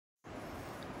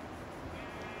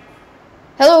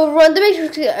Hello everyone, the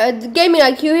Matrix Gaming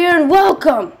IQ here, and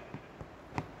welcome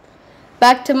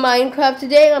back to Minecraft.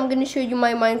 Today I'm going to show you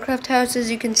my Minecraft house.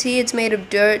 As you can see, it's made of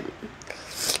dirt.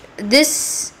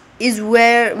 This is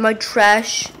where my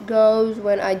trash goes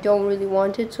when I don't really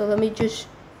want it. So let me just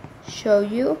show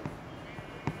you.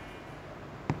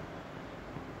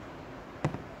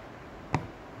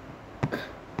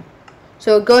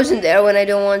 So it goes in there when I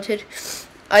don't want it.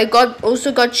 I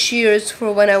also got shears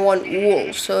for when I want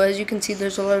wool. So as you can see,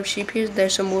 there's a lot of sheep here.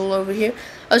 There's some wool over here.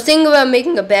 I was thinking about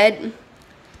making a bed.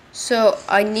 So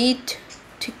I need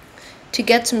to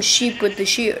get some sheep with the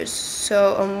shears.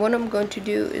 So what I'm going to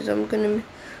do is I'm going to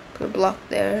put a block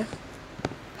there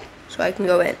so I can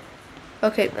go in.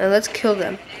 Okay, and let's kill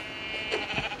them.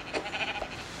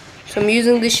 So I'm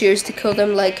using the shears to kill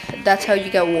them. Like, that's how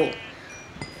you get wool.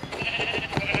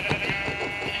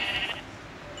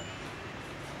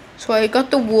 So I got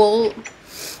the wool.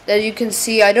 As you can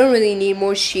see, I don't really need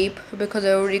more sheep because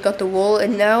I already got the wool,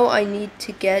 and now I need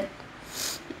to get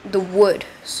the wood.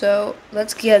 So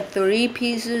let's get 3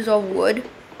 pieces of wood.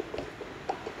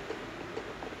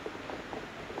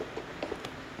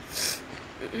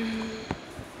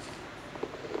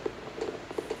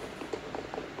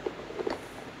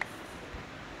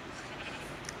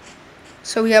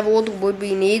 So we have all the wood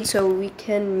we need, so we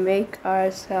can make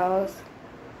ourselves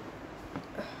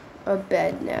a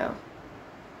bed now.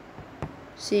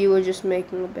 See, we're just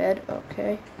making a bed.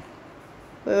 Okay.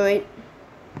 Wait.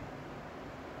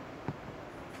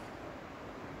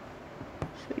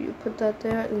 So you put that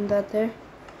there and that there.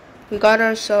 We got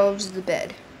ourselves the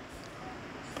bed.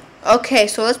 Okay,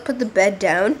 so let's put the bed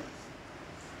down.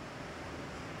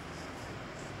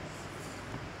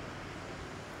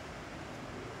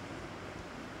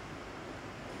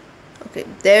 Okay,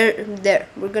 there.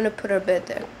 We're gonna put our bed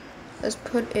there. Let's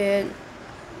put it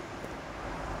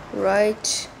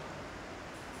right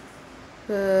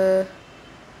here.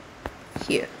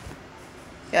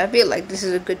 Yeah, I feel like this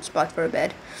is a good spot for a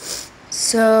bed.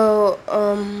 So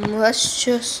let's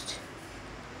just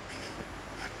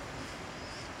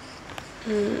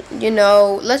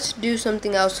let's do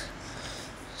something else.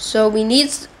 So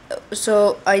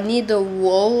I need the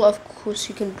wool. Of course,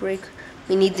 you can break.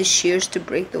 We need the shears to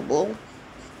break the wool.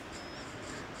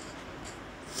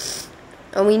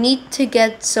 And we need to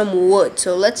get some wood.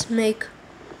 So let's make...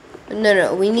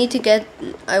 No, we need to get...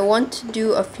 I want to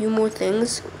do a few more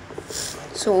things.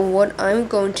 So what I'm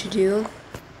going to do...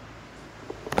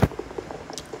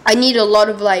 I need a lot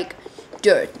of, like,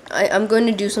 dirt. I'm going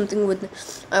to do something with...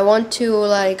 I want to,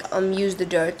 like, use the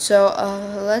dirt. So,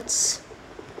 let's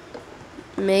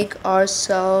make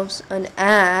ourselves an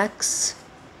axe.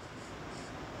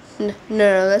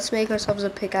 No, let's make ourselves a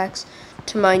pickaxe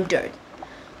to mine dirt.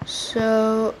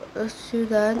 So let's do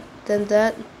that, then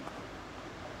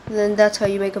that's how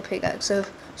you make a pickaxe. So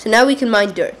now we can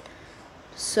mine dirt.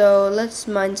 So let's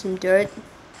mine some dirt.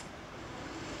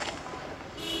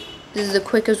 This is the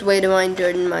quickest way to mine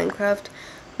dirt in Minecraft.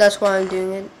 That's why I'm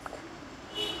doing it.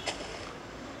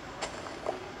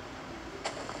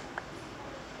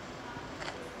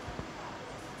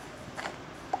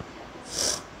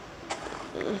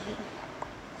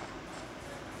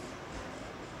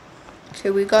 Okay,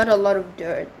 we got a lot of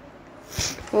dirt.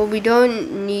 Well, we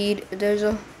don't need,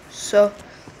 so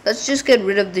let's just get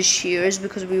rid of the shears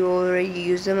because we already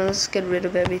used them, and let's get rid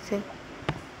of everything.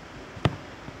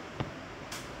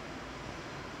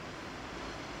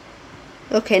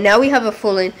 Okay, now we have a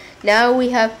full in. Now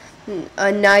we have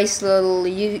a nice little,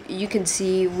 you can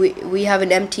see we have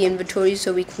an empty inventory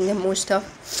so we can get more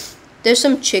stuff. There's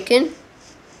some chicken.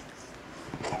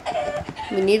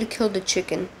 We need to kill the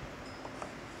chicken.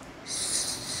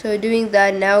 So doing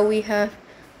that, now we have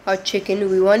our chicken.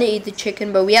 We want to eat the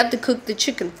chicken, but we have to cook the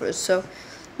chicken first. So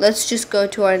let's just go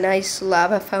to our nice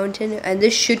lava fountain, and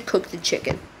this should cook the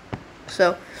chicken.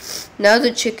 So now the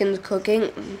chicken's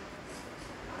cooking.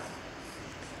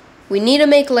 We need to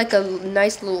make like a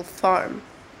nice little farm.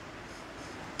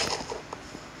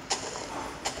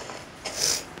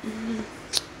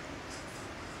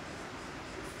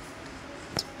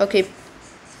 Okay.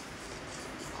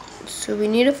 So we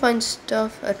need to find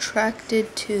stuff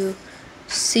attracted to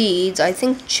seeds. I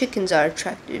think chickens are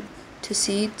attracted to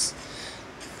seeds.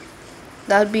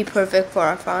 That would be perfect for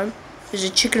our farm. There's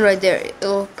a chicken right there.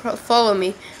 It'll follow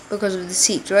me because of the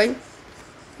seeds, right?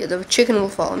 Yeah, the chicken will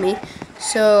follow me.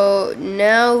 So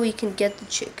now we can get the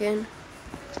chicken.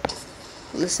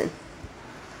 Listen.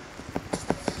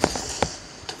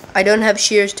 I don't have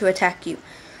shears to attack you.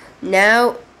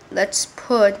 Now let's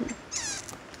put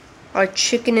our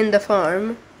chicken in the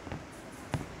farm.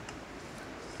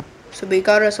 So we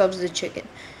got ourselves the chicken.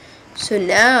 So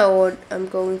now what I'm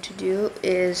going to do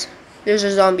is, there's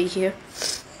a zombie here.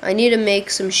 I need to make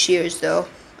some shears though.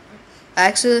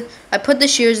 Actually, I put the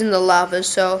shears in the lava,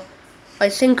 so I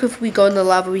think if we go in the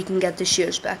lava, we can get the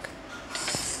shears back.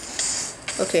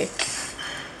 Okay.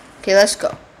 Okay, let's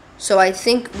go. So I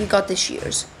think we got the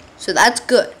shears. So that's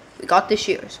good. We got the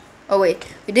shears. Oh wait,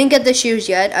 we didn't get the shears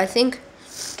yet. I think.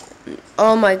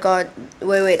 Oh my god.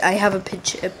 Wait. I have a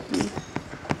pitch.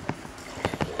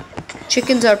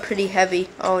 Chickens are pretty heavy.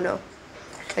 Oh no.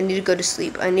 I need to go to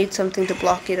sleep. I need something to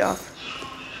block it off.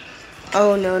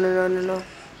 Oh no.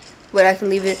 Wait, I can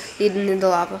leave it in the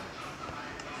lava.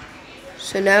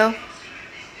 So now,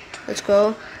 let's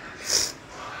go.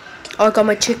 Oh, I got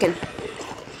my chicken.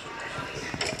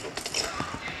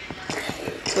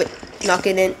 Wait, knock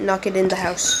it in the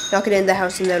house. Knock it in the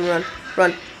house and then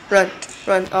run.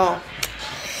 Oh.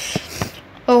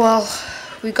 Oh well,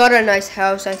 we got a nice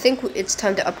house. I think it's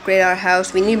time to upgrade our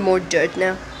house. We need more dirt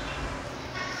now.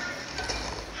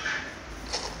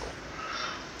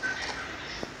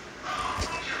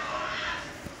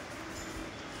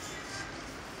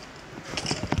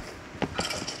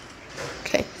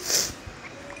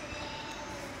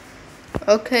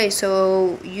 Okay,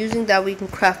 so using that we can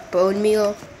craft bone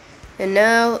meal, and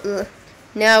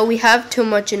now we have too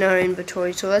much in our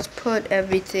inventory, so let's put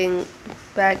everything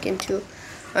back into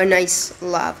our nice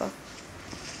lava.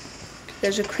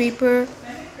 There's a creeper.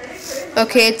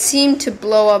 Okay, it seemed to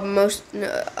blow up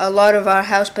a lot of our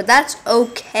house, but that's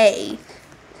okay.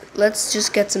 Let's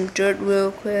just get some dirt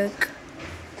real quick,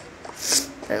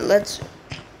 and let's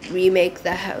remake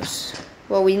the house.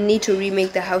 Well, we need to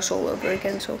remake the house all over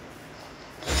again, so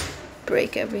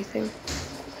break everything.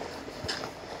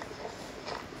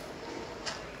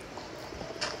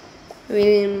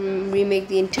 We remake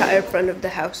the entire front of the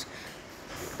house.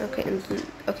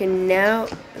 Okay, now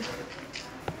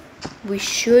we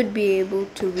should be able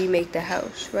to remake the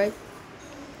house, right?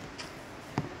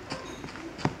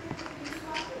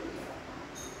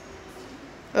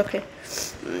 Okay,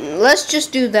 let's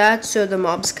just do that so the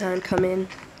mobs can't come in.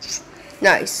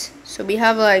 Nice. So we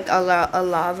have like a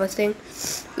lava thing.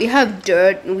 We have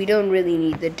dirt, and we don't really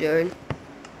need the dirt.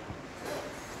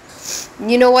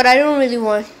 You know what? I don't really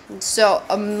want. So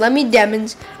let me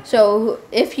demonstrate. So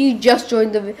if you just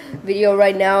joined the video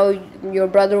right now, your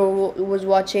brother was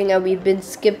watching, and you've been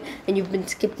skipped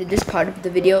to this part of the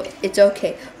video. It's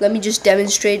okay. Let me just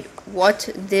demonstrate what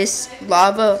this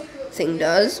lava thing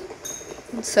does.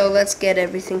 So let's get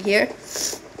everything here,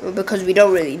 because we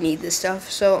don't really need this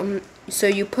stuff. So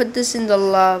you put this in the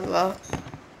lava,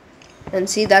 and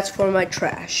see, that's for my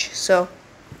trash. So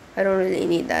I don't really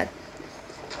need that.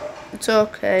 It's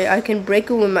okay. I can break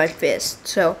it with my fist.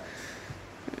 So,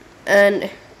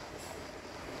 and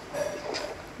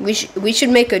we should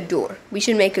make a door. We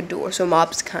should make a door so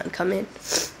mobs can't come in.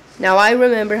 Now I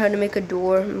remember how to make a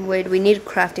door. Wait, we need a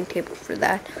crafting table for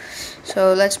that.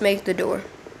 So let's make the door.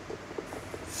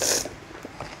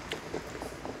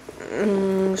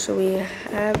 So we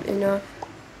have enough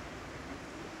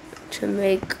to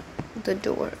make the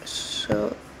door.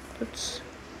 So let's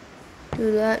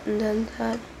do that, and then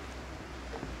that,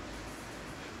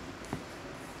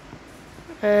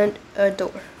 and a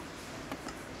door.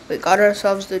 We got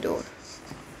ourselves the door.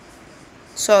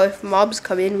 So if mobs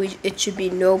come in, it should be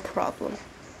no problem.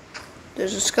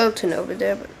 There's a skeleton over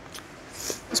there, but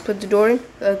let's put the door in.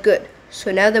 Good.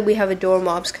 So now that we have a door,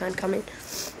 mobs can't come in.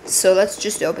 So let's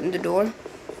just open the door.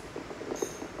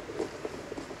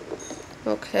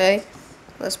 Okay,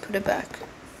 let's put it back.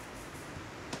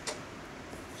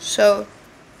 So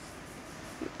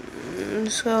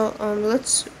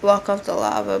let's walk off the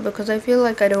lava, because I feel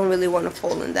like I don't really want to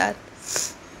fall in that.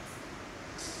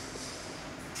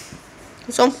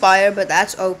 It's on fire, but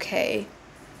that's okay.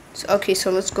 Okay,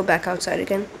 so let's go back outside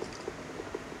again.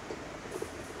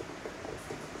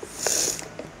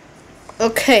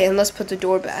 Okay, and let's put the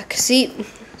door back. See,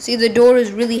 the door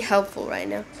is really helpful right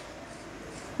now.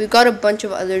 We've got a bunch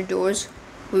of other doors.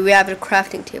 We have a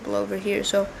crafting table over here,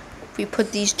 so if we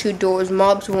put these two doors,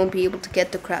 mobs won't be able to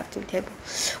get the crafting table.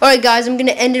 Alright guys, I'm going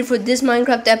to end it for this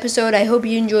Minecraft episode. I hope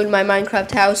you enjoyed my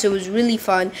Minecraft house. It was really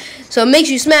fun. So make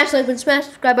sure you smash like button, smash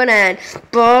subscribe button, and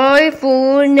bye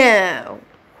for now.